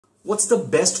What's the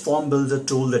best form builder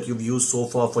tool that you've used so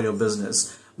far for your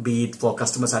business? Be it for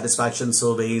customer satisfaction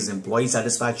surveys, employee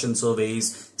satisfaction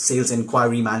surveys, sales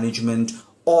inquiry management,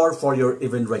 or for your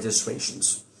event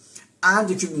registrations. And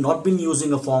if you've not been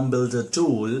using a form builder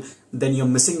tool, then you're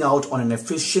missing out on an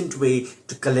efficient way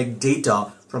to collect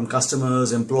data from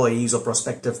customers, employees, or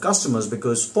prospective customers,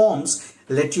 because forms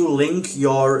let you link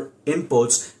your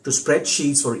inputs to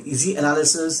spreadsheets for easy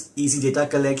analysis, easy data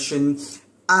collection,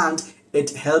 and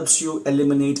it helps you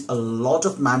eliminate a lot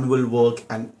of manual work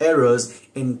and errors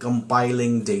in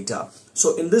compiling data.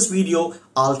 So in this video,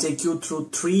 I'll take you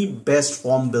through 3 best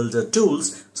form builder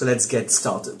tools. So let's get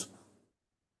started.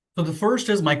 So the first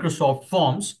is Microsoft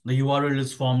Forms. The URL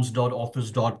is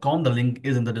forms.office.com. The link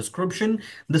is in the description.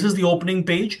 This is the opening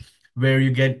page where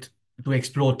you get to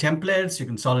explore templates. You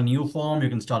can start a new form. You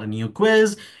can start a new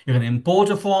quiz. You can import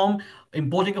a form.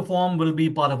 Importing a form will be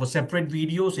part of a separate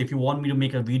video. So if you want me to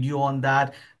make a video on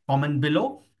that, comment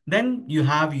below. Then you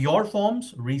have your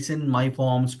forms, recent, my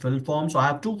forms, fill forms. So I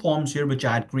have 2 forms here which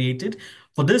I had created.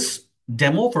 For this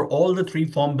demo, for all the 3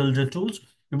 form builder tools,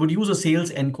 we would use a sales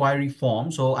enquiry form.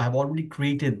 So I have already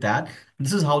created that.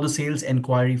 This is how the sales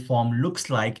enquiry form looks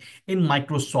like in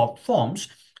Microsoft Forms.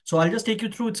 So I'll just take you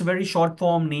through. It's a very short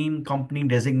form: name, company,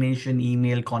 designation,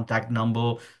 email, contact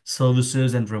number,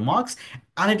 services, and remarks.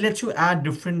 And it lets you add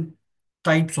different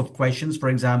types of questions. For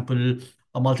example,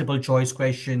 a multiple choice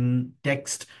question,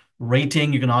 text,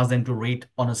 rating. You can ask them to rate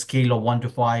on a scale of 1 to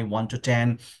 5, 1 to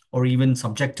 10, or even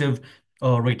subjective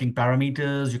rating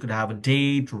parameters. You could have a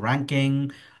date,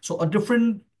 ranking. So a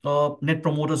different net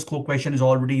promoter score question is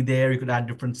already there. You could add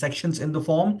different sections in the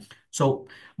form. So,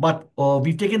 but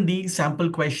we've taken these sample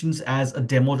questions as a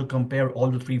demo to compare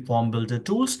all the 3 form builder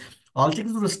tools. I'll take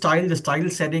you through the style. The style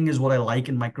setting is what I like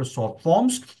in Microsoft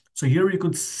Forms. So here you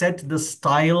could set the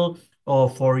style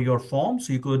for your form.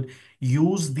 So you could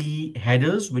use the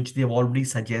headers, which they have already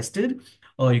suggested.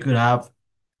 You could have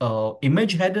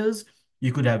image headers.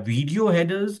 You could have video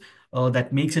headers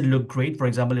that makes it look great. For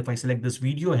example, if I select this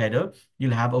video header,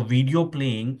 you'll have a video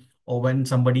playing, or when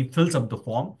somebody fills up the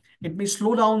form. It may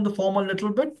slow down the form a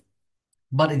little bit,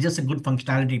 but it's just a good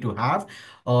functionality to have.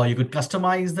 You could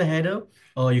customize the header.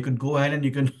 You could go ahead and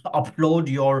you can upload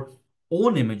your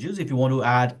own images. If you want to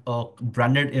add a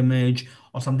branded image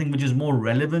or something which is more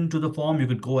relevant to the form, you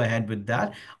could go ahead with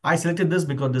that. I selected this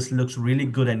because this looks really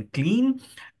good and clean.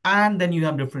 And then you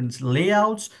have different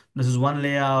layouts. This is one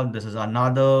layout. This is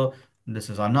another.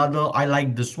 This is another. I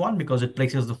like this one because it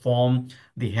places the form,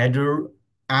 the header,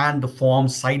 and the form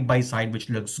side by side, which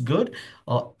looks good.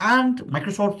 And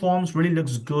Microsoft Forms really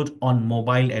looks good on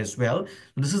mobile as well.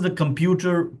 This is the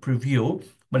computer preview,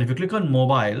 but if you click on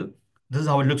mobile, this is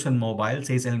how it looks on mobile.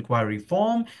 Says an inquiry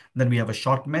form. Then we have a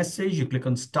short message. You click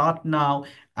on start now,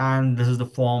 and this is the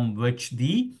form which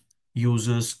the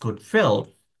users could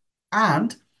fill.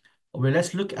 And well,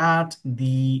 let's look at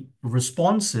the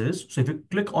responses. So if you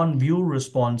click on view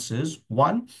responses,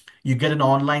 one, you get an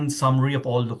online summary of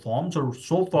all the forms.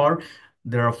 So far,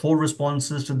 there are 4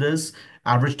 responses to this.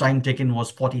 Average time taken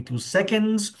was 42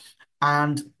 seconds.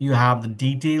 And you have the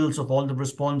details of all the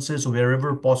responses. So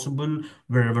wherever possible,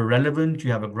 wherever relevant,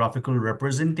 you have a graphical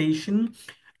representation.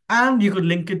 And you could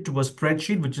link it to a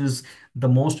spreadsheet, which is the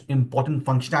most important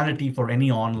functionality for any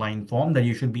online form, that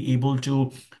you should be able to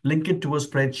link it to a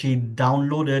spreadsheet,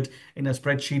 download it in a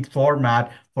spreadsheet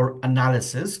format for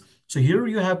analysis. So here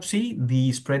you have, see, the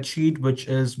spreadsheet, which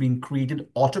is being created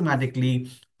automatically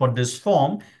for this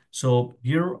form. So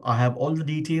here I have all the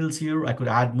details here. I could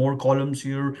add more columns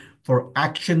here for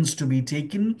actions to be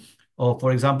taken.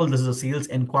 For example, this is a sales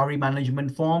inquiry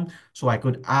management form. So I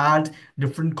could add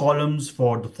different columns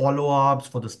for the follow-ups,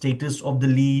 for the status of the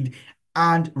lead,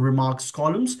 and remarks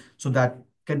columns. So that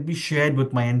can be shared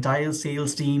with my entire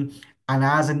sales team. And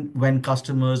as and when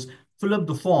customers fill up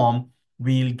the form,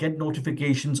 we'll get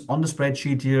notifications on the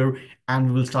spreadsheet here, and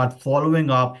we will start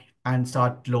following up and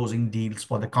start closing deals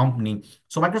for the company.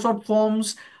 So Microsoft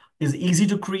Forms is easy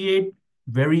to create,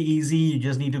 very easy. You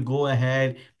just need to go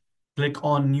ahead, click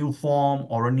on new form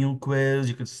or a new quiz.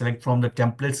 You could select from the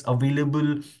templates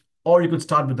available, or you could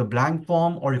start with a blank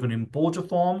form, or you could import a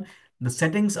form. The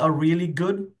settings are really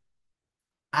good.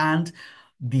 And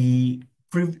the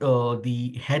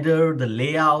the header, the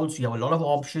layouts, you have a lot of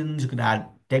options. You could add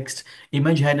text,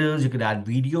 image headers, you could add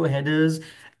video headers,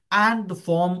 and the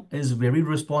form is very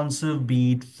responsive,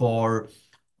 be it for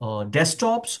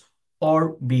desktops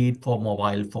or be it for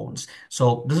mobile phones.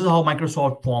 So this is how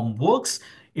Microsoft Form works.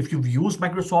 If you've used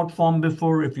Microsoft Form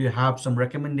before, if you have some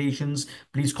recommendations,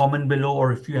 please comment below.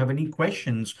 Or if you have any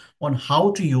questions on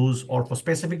how to use or for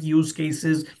specific use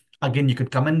cases, Again, you could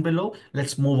comment below.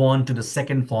 Let's move on to the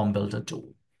second form builder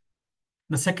tool.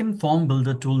 The second form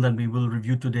builder tool that we will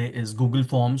review today is Google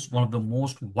Forms, one of the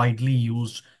most widely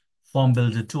used form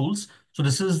builder tools. So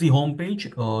this is the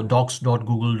homepage,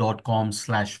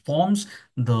 docs.google.com/forms.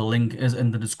 The link is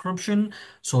in the description.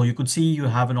 So you could see you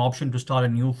have an option to start a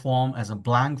new form as a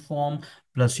blank form.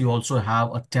 Plus you also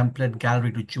have a template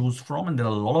gallery to choose from. And there are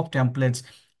a lot of templates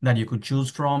that you could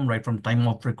choose from, right from time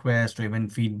of request to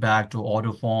event feedback to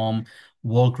order form,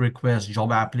 work request,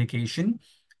 job application.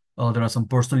 There are some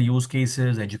personal use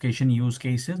cases, education use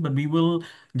cases, but we will,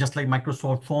 just like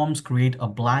Microsoft Forms, create a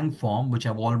blank form, which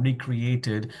I've already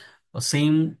created.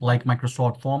 Same like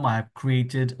Microsoft Form, I have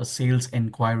created a sales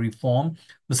inquiry form.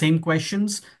 The same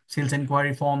questions, sales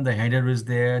inquiry form, the header is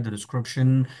there, the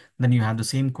description. Then you have the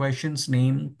same questions,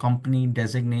 name, company,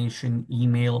 designation,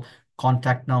 email,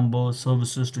 contact number,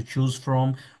 services to choose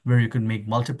from, where you can make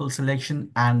multiple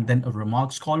selection, and then a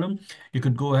remarks column. You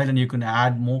could go ahead and you can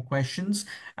add more questions,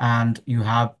 and you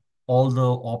have all the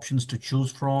options to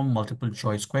choose from: multiple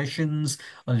choice questions,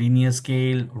 a linear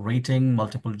scale, rating,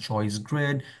 multiple choice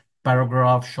grid,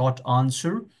 paragraph, short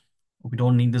answer. We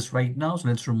don't need this right now, so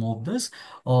let's remove this.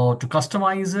 To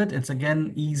customize it, it's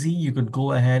again easy. You could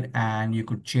go ahead and you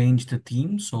could change the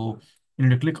theme. So you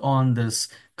need to click on this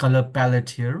color palette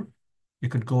here. You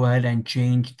could go ahead and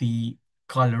change the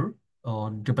color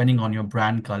depending on your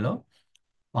brand color.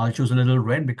 I'll choose a little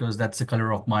red because that's the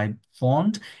color of my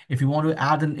font. If you want to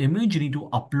add an image, you need to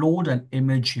upload an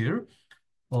image here.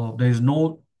 There is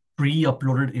no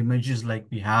pre-uploaded images like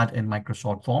we had in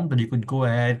Microsoft Form, but you could go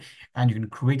ahead and you can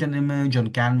create an image on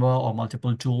Canva or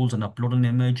multiple tools and upload an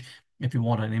image. If you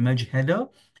want an image header,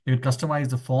 you can customize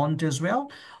the font as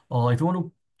well. If you want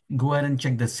to go ahead and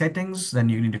check the settings, then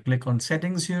you need to click on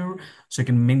settings here. So you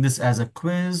can make this as a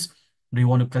quiz. Do you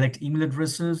want to collect email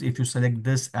addresses? If you select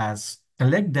this as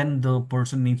collect, then the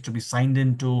person needs to be signed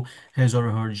into his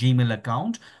or her Gmail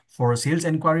account. For a sales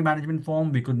inquiry management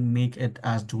form, we could make it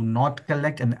as do not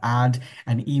collect and add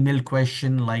an email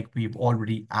question like we've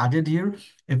already added here.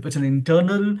 If it's an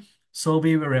internal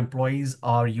survey where employees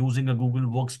are using a Google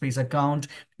Workspace account,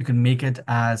 you can make it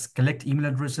as collect email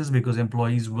addresses because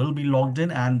employees will be logged in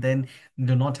and then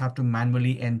do not have to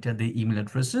manually enter their email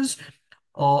addresses.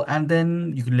 And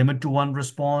then you can limit to one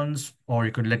response, or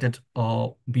you could let it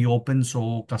be open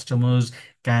so customers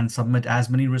can submit as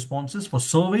many responses. For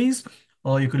surveys,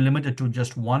 you can limit it to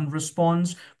just one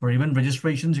response. For even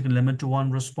registrations, you can limit to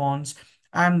one response.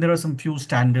 And there are some few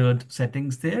standard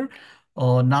settings there.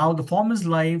 Now the form is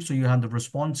live, so you have the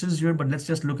responses here, but let's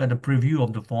just look at a preview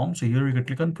of the form. So here you can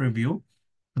click on preview.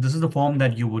 This is the form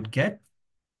that you would get.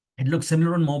 It looks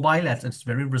similar on mobile as it's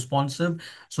very responsive.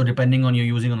 So depending on you're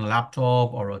using on a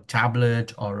laptop or a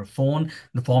tablet or a phone,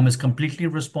 the form is completely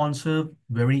responsive,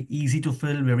 very easy to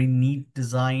fill, very neat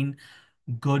design,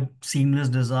 good seamless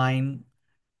design.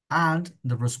 And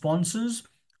the responses,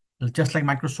 just like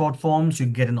Microsoft Forms, you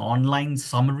get an online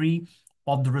summary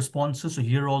of the responses. So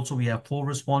here also we have 4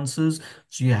 responses.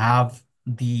 So you have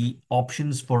the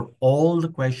options for all the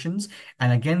questions.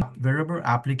 And again, wherever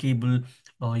applicable,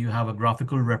 you have a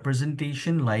graphical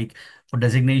representation. Like for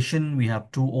designation, we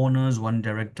have 2 owners, 1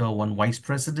 director, 1 vice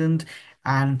president.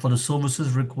 And for the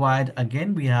services required,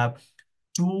 again, we have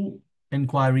 2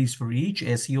 inquiries for each: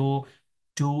 SEO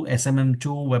 2, SMM 2,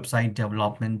 website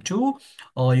development 2.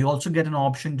 You also get an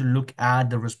option to look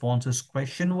at the responses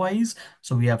question wise.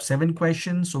 So we have 7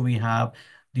 questions. So we have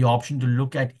the option to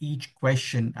look at each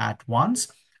question at once.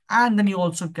 And then you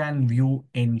also can view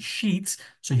in sheets.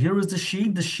 So here is the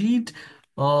sheet. The sheet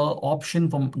option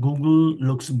from Google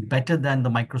looks better than the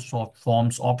Microsoft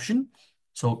Forms option.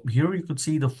 So here you could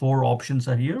see the 4 options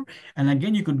are here. And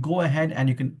again, you can go ahead and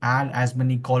you can add as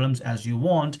many columns as you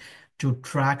want to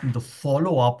track the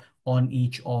follow-up on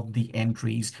each of the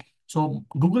entries. So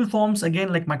Google Forms,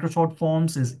 again, like Microsoft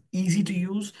Forms, is easy to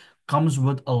use, comes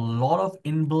with a lot of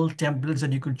inbuilt templates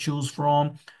that you could choose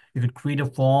from. You could create a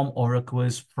form or a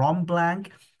quiz from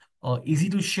blank, easy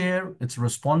to share, it's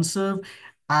responsive,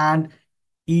 and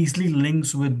easily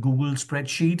links with Google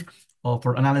Spreadsheet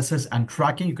for analysis and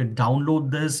tracking. You can download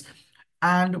this,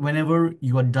 and whenever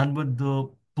you are done with the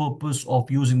purpose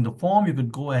of using the form, you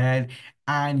could go ahead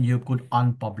and you could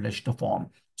unpublish the form.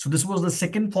 So this was the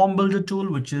second form builder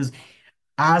tool, which is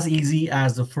as easy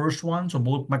as the first one. So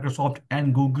both Microsoft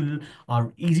and Google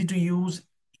are easy to use,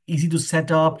 easy to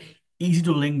set up, easy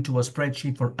to link to a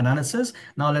spreadsheet for analysis.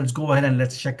 Now let's go ahead and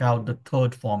let's check out the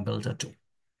third form builder tool.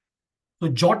 So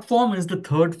Jotform is the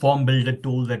third form builder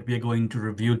tool that we are going to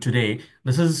review today.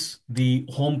 This is the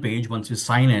home page. Once you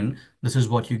sign in, this is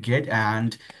what you get.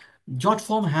 And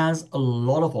Jotform has a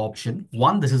lot of option.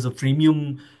 One, this is a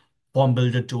freemium form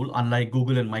builder tool, unlike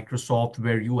Google and Microsoft,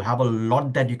 where you have a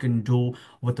lot that you can do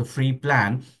with a free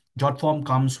plan. Jotform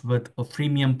comes with a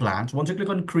freemium plan. So once you click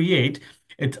on create,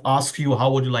 it asks you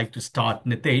how would you like to start.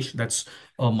 Nitesh, that's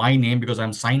my name because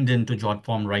I'm signed into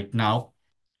Jotform right now.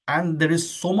 And there is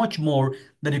so much more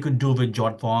that you could do with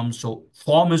Jotform. So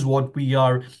form is what we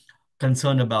are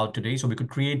concerned about today. So we could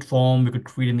create form, we could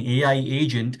create an AI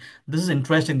agent. This is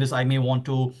interesting. This I may want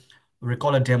to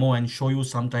recall a demo and show you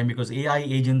sometime because AI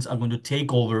agents are going to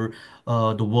take over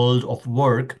the world of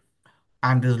work.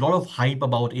 And there's a lot of hype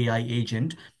about AI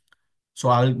agent. So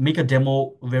I'll make a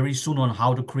demo very soon on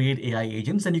how to create AI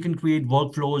agents. And you can create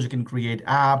workflows, you can create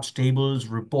apps, tables,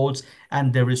 reports,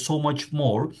 and there is so much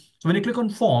more. So when you click on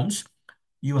forms,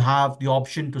 you have the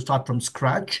option to start from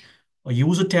scratch,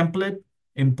 use a template,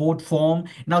 import form.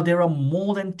 Now there are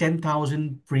more than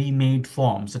 10,000 pre-made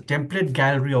forms. The template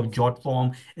gallery of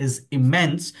Jotform is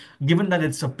immense, given that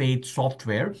it's a paid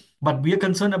software. But we are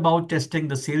concerned about testing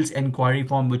the sales inquiry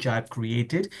form, which I've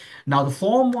created. Now the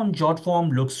form on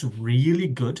Jotform looks really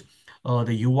good.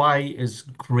 The UI is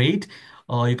great.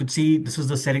 You could see this is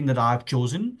the setting that I've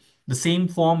chosen. The same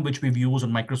form which we've used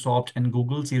on Microsoft and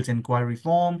Google sales inquiry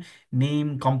form,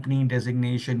 name, company,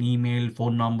 designation, email,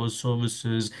 phone numbers,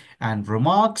 services, and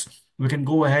remarks. We can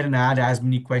go ahead and add as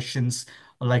many questions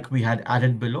like we had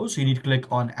added below. So you need to click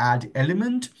on add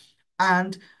element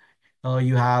and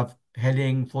you have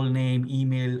heading, full name,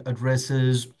 email,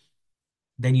 addresses,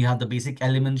 then you have the basic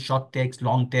elements, short text,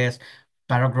 long text,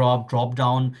 paragraph, drop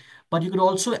down. But you could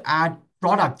also add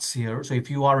products here. So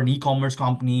if you are an e-commerce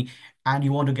company and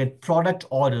you want to get product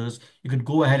orders, you could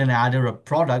go ahead and add a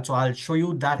product. So I'll show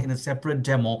you that in a separate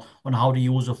demo on how to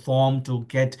use a form to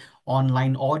get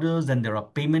online orders. Then there are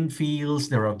payment fields,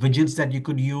 there are widgets that you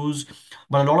could use,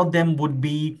 but a lot of them would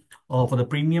be for the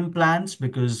premium plans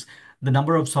because the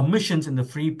number of submissions in the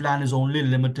free plan is only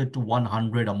limited to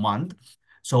 100 a month.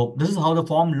 So this is how the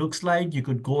form looks like. You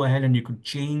could go ahead and you could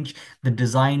change the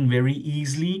design very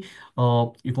easily. If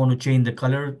you want to change the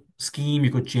color scheme,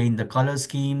 you could change the color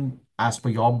scheme as per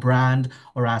your brand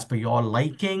or as per your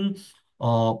liking.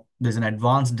 There's an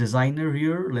advanced designer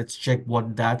here. Let's check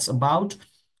what that's about.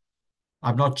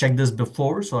 I've not checked this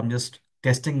before, so I'm just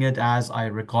testing it as I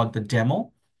record the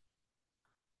demo.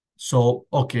 So,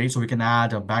 okay, so we can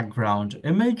add a background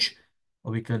image.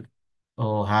 Or we could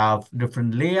have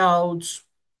different layouts.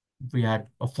 We had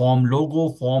a form logo,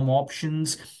 form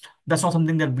options. That's not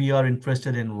something that we are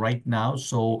interested in right now.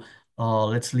 So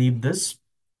let's leave this.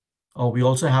 We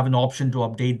also have an option to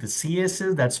update the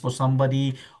CSS. That's for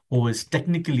somebody who is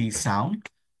technically sound,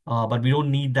 but we don't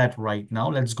need that right now.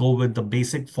 Let's go with the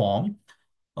basic form.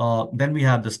 Then we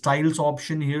have the styles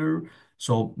option here.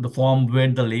 So the form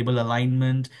width, the label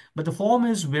alignment, but the form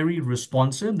is very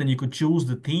responsive. Then you could choose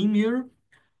the theme here.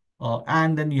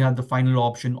 And then you have the final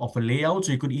option of a layout.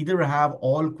 So you could either have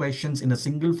all questions in a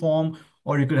single form,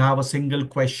 or you could have a single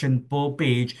question per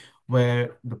page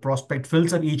where the prospect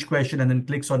fills out each question and then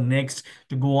clicks on next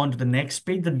to go on to the next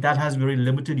page. That has very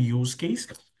limited use case.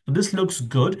 So this looks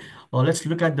good. Let's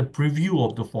look at the preview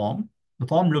of the form. The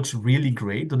form looks really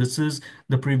great. So this is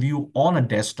the preview on a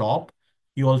desktop.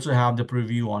 You also have the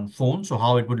preview on phone. So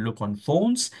how it would look on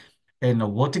phones in a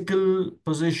vertical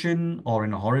position or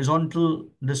in a horizontal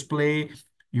display.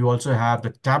 You also have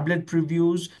the tablet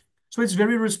previews. So it's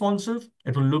very responsive.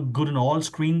 It will look good in all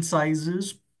screen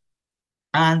sizes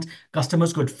and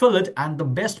customers could fill it. And the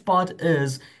best part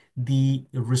is the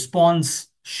response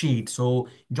sheet. So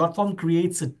Jotform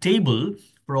creates a table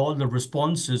for all the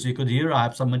responses. You could hear I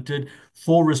have submitted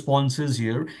 4 responses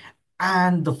here.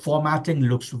 And the formatting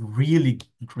looks really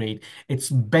great. It's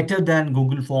better than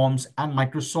Google Forms and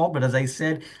Microsoft. But as I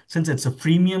said, since it's a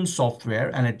freemium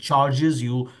software and it charges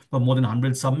you for more than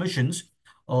 100 submissions,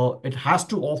 it has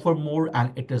to offer more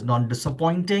and it is not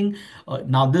disappointing.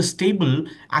 Now, this table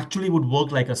actually would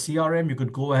work like a CRM. You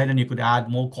could go ahead and you could add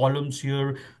more columns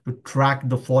here to track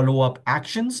the follow-up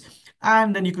actions.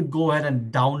 And then you could go ahead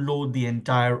and download the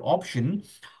entire option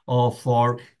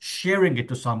for sharing it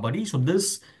to somebody. So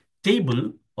this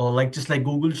table, like just like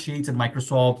Google Sheets and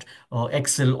Microsoft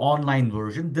Excel online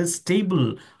version, this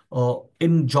table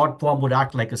in Jotform would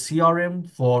act like a CRM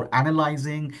for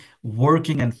analyzing,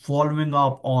 working, and following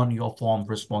up on your form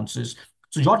responses.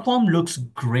 So Jotform looks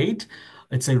great.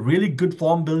 It's a really good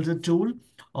form builder tool.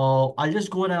 I'll just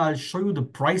go ahead and I'll show you the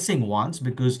pricing once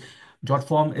because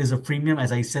Jotform is a freemium,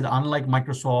 as I said, unlike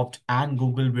Microsoft and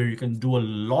Google, where you can do a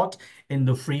lot in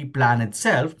the free plan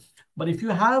itself. But if you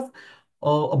have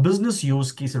a business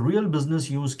use case, a real business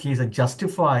use case that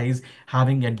justifies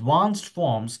having advanced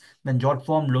forms, then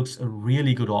Jotform looks a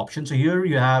really good option. So here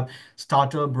you have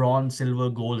starter, bronze, silver,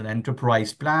 gold, and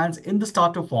enterprise plans. In the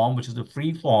starter form, which is the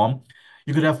free form,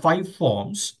 you could have 5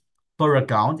 forms per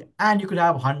account, and you could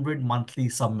have 100 monthly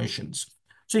submissions.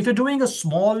 So if you're doing a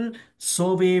small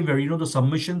survey where the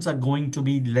submissions are going to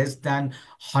be less than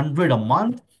 100 a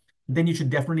month, then you should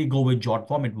definitely go with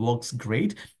Jotform. It works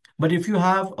great. But if you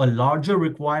have a larger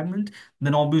requirement,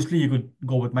 then obviously you could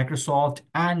go with Microsoft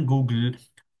and Google.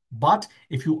 But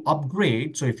if you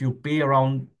upgrade, so if you pay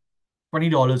around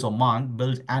 $20 a month,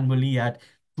 billed annually at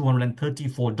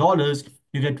 $234,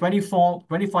 you get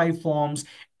 25 forms,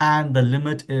 and the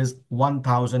limit is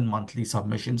 1,000 monthly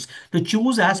submissions to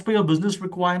choose as per your business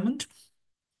requirement.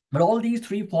 But all these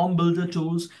 3 form builder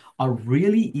tools are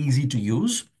really easy to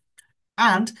use,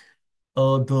 and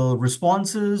the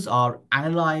responses are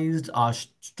analyzed, are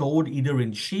stored either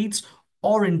in sheets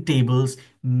or in tables,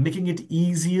 making it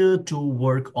easier to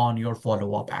work on your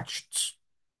follow-up actions.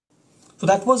 So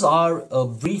that was our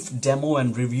brief demo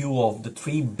and review of the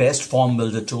 3 best form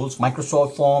builder tools: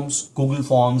 Microsoft Forms, Google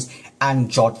Forms, and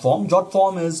Jotform.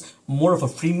 Jotform is more of a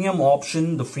freemium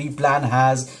option. The free plan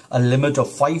has a limit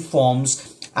of 5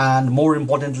 forms and, more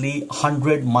importantly,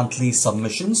 100 monthly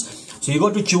submissions. So you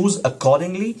got to choose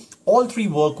accordingly. All 3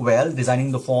 work well.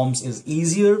 Designing the forms is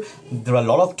easier. There are a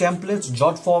lot of templates.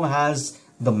 Jotform has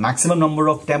the maximum number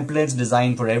of templates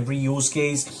designed for every use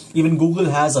case. Even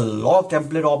Google has a lot of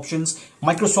template options.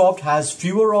 Microsoft has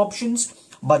fewer options,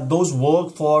 but those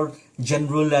work for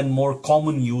general and more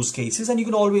common use cases, and you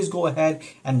can always go ahead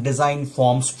and design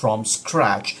forms from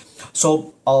scratch.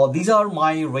 So these are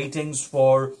my ratings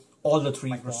for all the 3: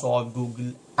 Microsoft,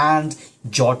 Google, and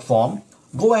Jotform.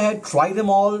 Go ahead, try them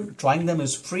all. Trying them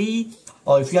is free.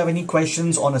 If you have any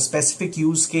questions on a specific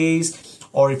use case,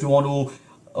 or if you want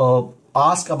to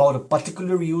ask about a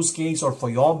particular use case, or for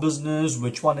your business,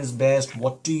 which one is best,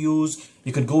 what to use,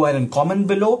 you could go ahead and comment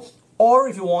below. Or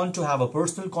if you want to have a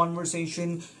personal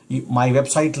conversation, my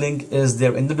website link is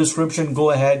there in the description.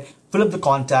 Go ahead, fill up the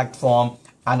contact form,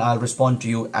 and I'll respond to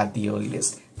you at the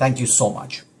earliest. Thank you so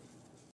much.